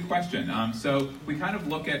 that's a good question. So we kind of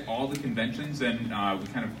look at all the conventions and we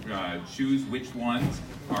kind of choose which ones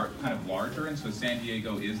are kind of larger, and so San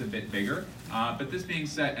Diego is a bit bigger. But this being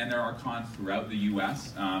said, and there are cons throughout the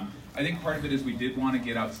U.S., I think part of it is we did want to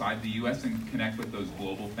get outside the U.S. and connect with those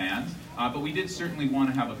global fans, but we did certainly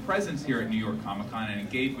want to have a presence here at New York Comic-Con and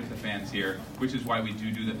engage with the fans here, which is why we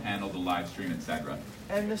do the panel, the live stream, etc.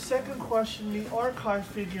 And the second question, the archive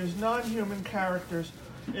figures, non-human characters,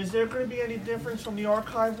 is there going to be any difference from the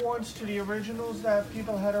archive ones to the originals that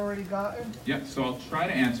people had already gotten? Yeah, so I'll try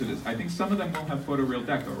to answer this. I think some of them will have photoreal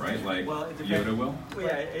deco, right? Like Well, it depends. Yoda will? Well,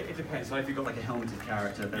 yeah, it depends. So if you've got like a helmeted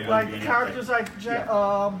character, there won't Like be any characters like Yeah.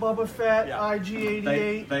 Boba Fett, Yeah.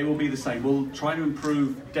 IG-88. They will be the same. We'll try to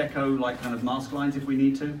improve deco, like kind of mask lines if we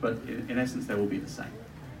need to, but in essence, they will be the same.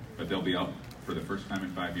 But they'll be up for the first time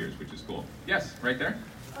in 5 years, which is cool. Yes, right there.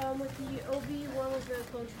 With the OB1 with the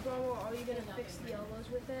clone trooper armor, are you gonna fix the elbows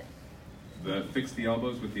with it? Fix the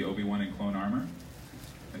elbows with the Obi-Wan and clone armor.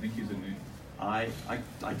 I think he's a new. I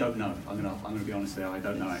don't know. I'm gonna be honest there. I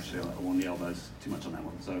don't know actually on the elbows too much on that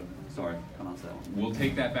one. So sorry, can't answer that one. We'll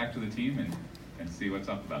take that back to the team and see what's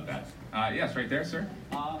up about that. Yes, right there, sir.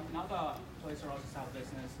 Now the Toys R Us is out of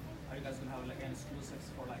business. Are you guys gonna have like any exclusives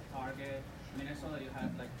for like Target? I mean, I saw that you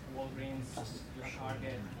had like Walgreens, your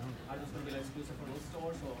Target. Are those gonna be like exclusive for those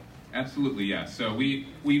stores or? Absolutely, yes. So we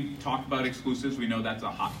talked about exclusives. We know that's a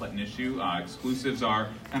hot button issue. Exclusives are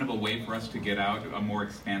kind of a way for us to get out a more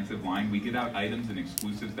expansive line. We get out items and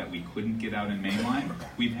exclusives that we couldn't get out in mainline.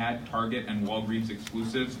 We've had Target and Walgreens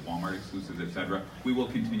exclusives, Walmart exclusives, etc. We will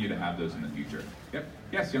continue to have those in the future. Yep.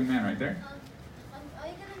 Yes, young man, right there. Are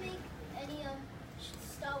you gonna make any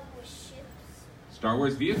Star Wars ships? Star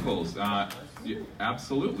Wars vehicles.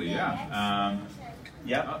 Absolutely, yeah.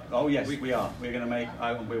 Yeah. Oh yes, we are. We're going to make.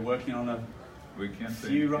 We're working on a We can't say.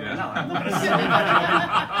 few. Yeah. No, I'm not going to say.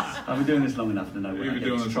 I've been doing this long enough to know. You've been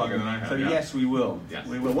doing this longer than I have. So yeah. yes, we will. Yes.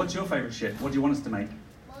 We will. What's your favourite ship? What do you want us to make?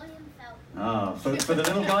 Millennium Falcon. Ah, for the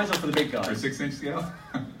little guys or for the big guys? For 6-inch scale?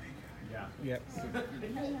 Yep.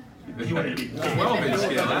 You want it to be 12-inch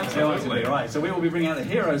scale, absolutely. Right, so we will be bringing out the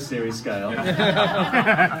Hero Series scale.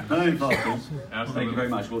 Millennium Falcons. Absolutely. Thank you very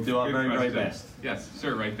much. We'll do our Good very, very question. best. Yes,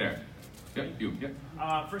 sir, right there. Yep, you. Yep.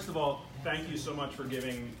 First of all, thank you so much for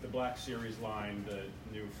giving the Black Series line the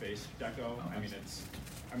new face deco. I mean, it's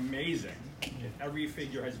amazing. Every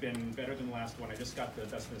figure has been better than the last one. I just got the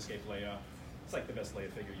Best in Escape Leia. It's like the best Leia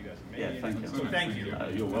figure you guys have made. Yeah, thank you. So thank you.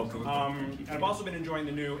 You're welcome. And I've also been enjoying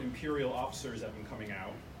the new Imperial officers that have been coming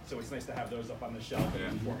out. So it's nice to have those up on the shelf and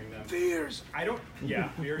informing them. Fears.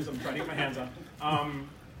 Fears. I'm trying to get my hands on. I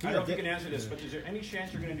don't know if you can answer this, but is there any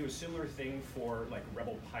chance you're going to do a similar thing for like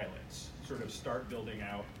Rebel pilots? Sort of start building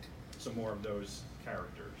out some more of those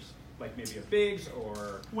characters, like maybe a Biggs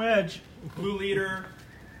or Wedge. Blue Leader,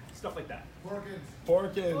 stuff like that. Porkins.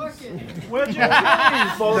 Wedge.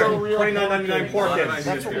 Photo real $29.99 Porkins.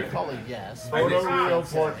 That's what we call it, yes. Photo real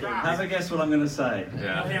Porkins. Have a guess what I'm going to say.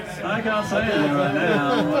 Yeah. I can't say anything right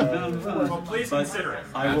now. Well, please But consider it.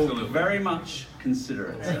 I will Absolutely. very much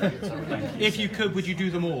consider it. Thank you. If you could, would you do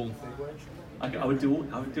them all? I would do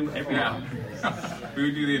every one. We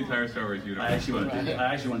would do the entire Star Wars universe. I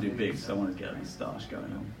actually want to do big, so I want to get a moustache going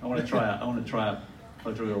on. I want to try out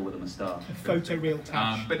photo reel with a moustache. Photoreal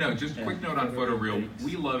touch. But no, just a quick note on photoreal.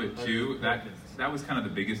 We love it too. That was kind of the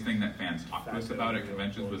biggest thing that fans talked to us about at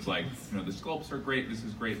conventions was like, the sculpts are great, this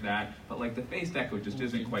is great, that, but like the face deco just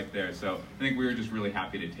isn't quite there. So I think we were just really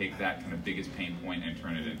happy to take that kind of biggest pain point and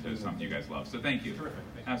turn it into something you guys love. So thank you.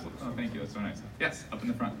 Absolutely. Oh, thank you. That's so nice. Yes, up in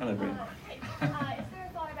the front. Hello, Brian. Is there a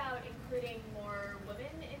thought about including more women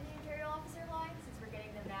in the Imperial Officer line, since we're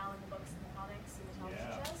getting them now in the books and the comics and the television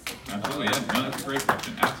shows? Absolutely, yeah. No, that's a great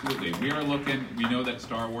question. Absolutely. We know that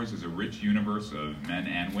Star Wars is a rich universe of men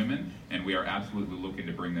and women, and we are absolutely looking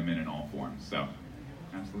to bring them in all forms. So,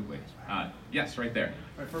 absolutely. Yes, right there.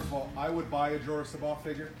 All right, first of all, I would buy a Jorah Sabah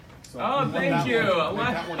figure. So thank you.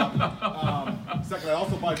 That one up. Second, I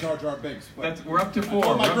also buy Jar Jar Binks. We're up to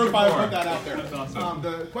 4. My group, I put that out there. That's awesome.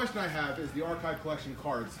 The question I have is the archive collection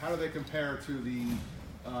cards. How do they compare to the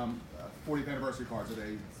 40th anniversary cards? Are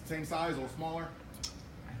they same size or smaller?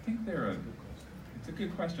 I think it's a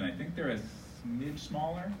good question. I think they're a smidge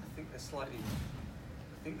smaller. I think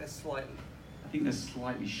they're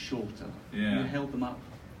slightly shorter. Yeah. You held them up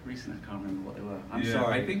recently. I can't remember what they were. I'm Yeah,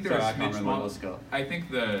 sorry. I think they're Sorry, a I can't smidge remember what it smaller. was, Scott. I think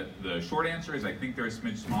the short answer is I think they're a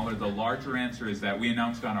smidge smaller. The larger answer is that we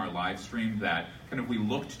announced on our live stream that kind of we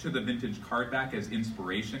looked to the vintage card back as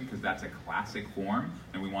inspiration because that's a classic form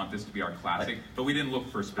and we want this to be our classic, but we didn't look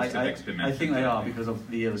for specific dimensions. I think they are because of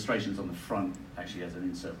the illustrations on the front actually as an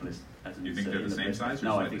insert list. You think they're the same size or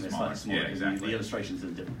No, I slightly think they're smaller? slightly smaller. Yeah, exactly. The illustrations are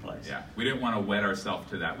in a different place. Yeah, we didn't want to wed ourselves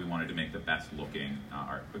to that. We wanted to make the best looking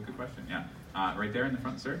art. But good question, yeah. Right there in the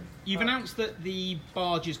front, sir. You've announced that the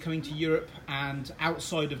barge is coming to Europe and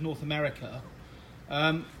outside of North America.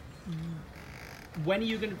 When are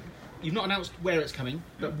you going to... you've not announced where it's coming,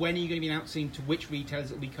 but when are you going to be announcing to which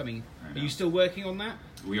retailers it will be coming? Are you still working on that?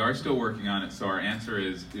 We are still working on it, so our answer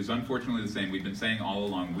is unfortunately the same. We've been saying all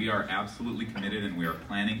along, we are absolutely committed and we are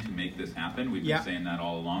planning to make this happen. We've been saying that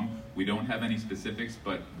all along. We don't have any specifics,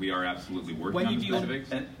 but we are absolutely working on the specifics.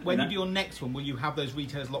 When you do your next one, will you have those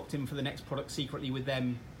retailers locked in for the next product secretly with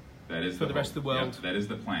them that is for the rest of the world? That is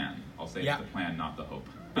the plan. I'll say it's the plan, not the hope.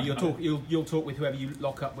 But you'll talk with whoever you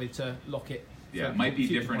lock up with to lock it. Yeah, it might be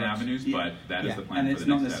different avenues, but that is the plan. And for it's the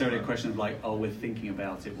not next necessarily a step. question of like, oh, we're thinking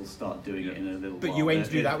about it, we'll start doing it in a little while. But you aim to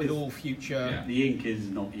do that with all future... The ink is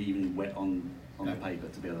not even wet on the paper,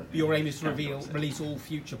 to be honest. Your aim is to release all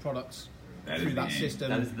future products through that system.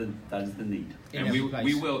 That is the need. And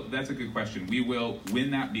we will, that's a good question. We will, when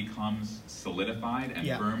that becomes solidified and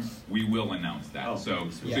firm, we will announce that. So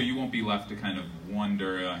you won't be left to kind of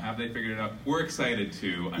wonder, have they figured it out? We're excited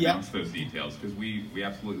to announce those details because we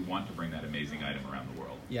absolutely want to bring that amazing item around the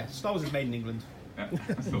world. Yeah, Star Wars is made in England.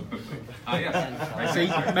 Absolutely. Yes.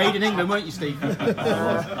 See, made in England, weren't you, Steve?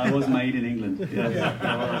 I was made in England.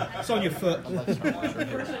 Yeah. It's on your foot. First, I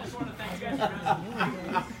just want to thank you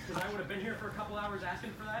guys because I would have been here for a couple hours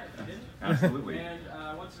asking for that if you didn't. Absolutely. And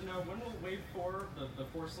I want to know, when will Wave 4, the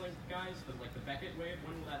Force Link guys, the Beckett Wave,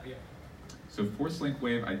 when will that be up? So Force Link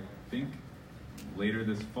Wave, I think later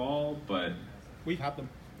this fall, but we've had them.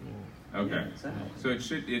 Okay. So it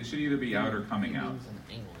should either be out or coming out.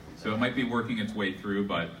 So it might be working its way through,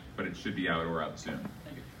 but it should be out or out soon.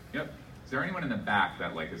 Yep. Is there anyone in the back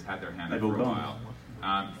that has had their hand up for a while?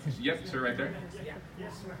 Yep, sir, right there.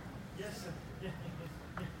 Yes, sir. Yes, sir.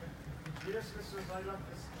 Yes, Mr. I love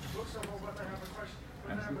this. Look, so but I have a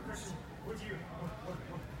question. Would you?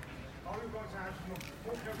 Are we going to have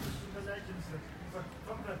more characters from the legends?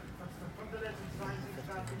 From the legends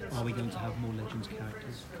lines? Are we going to have more legends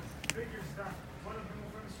characters? Figures that one of the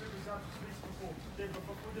more famous figures that was released before.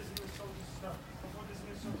 Before this new soldier stuff. Before this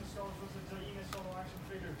new soldier stuff was a Ines solo action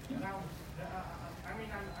figure. Now, I mean,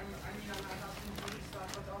 I'm not going to release that,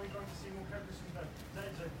 but are we going to see more characters from the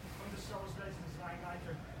legend, from the Star Wars legends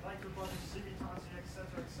like your brothers, Civitanzi, etc.,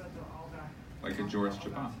 all that? Like a Joris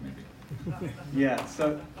Chabat, maybe. Yeah.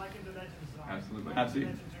 So. Like in the legends line. Absolutely.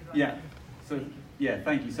 Yeah. So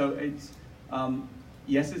thank you. So it's.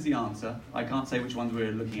 Yes is the answer. I can't say which ones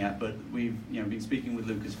we're looking at, but we've been speaking with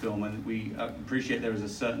Lucasfilm, and we appreciate there is a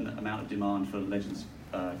certain amount of demand for Legends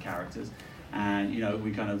characters, and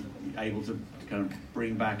we kind of able to kind of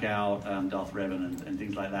bring back out Darth Revan and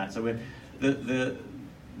things like that. So the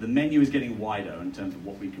menu is getting wider in terms of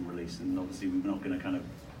what we can release, and obviously we're not going to kind of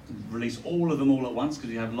release all of them all at once because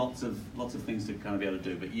you have lots of things to kind of be able to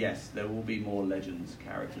do. But yes, there will be more Legends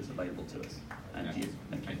characters available to us. And to you.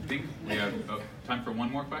 Thank you. I think we have time for one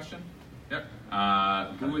more question. Yep.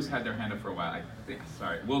 Who has had their hand up for a while? I think.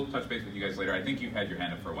 Sorry, we'll touch base with you guys later. I think you've had your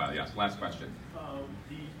hand up for a while. Yes. Last question.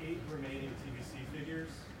 The 8 remaining TBC figures.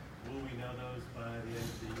 Will we know those by the end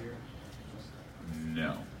of the year?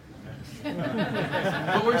 No.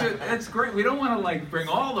 But it's great. We don't want to bring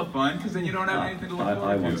all the fun because then you don't have anything to look forward to.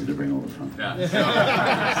 I wanted to bring all the fun. Yeah.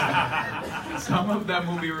 Some of them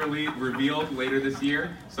will be revealed later this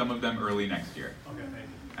year. Some of them early next year. Okay, thank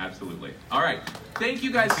you. Absolutely. All right. Thank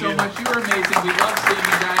you guys so much. You were amazing. We love seeing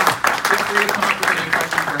you guys. Feel free to come up with any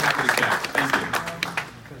questions. We're happy to chat. Thank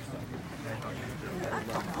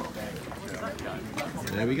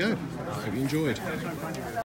you. There we go. Hope you enjoyed.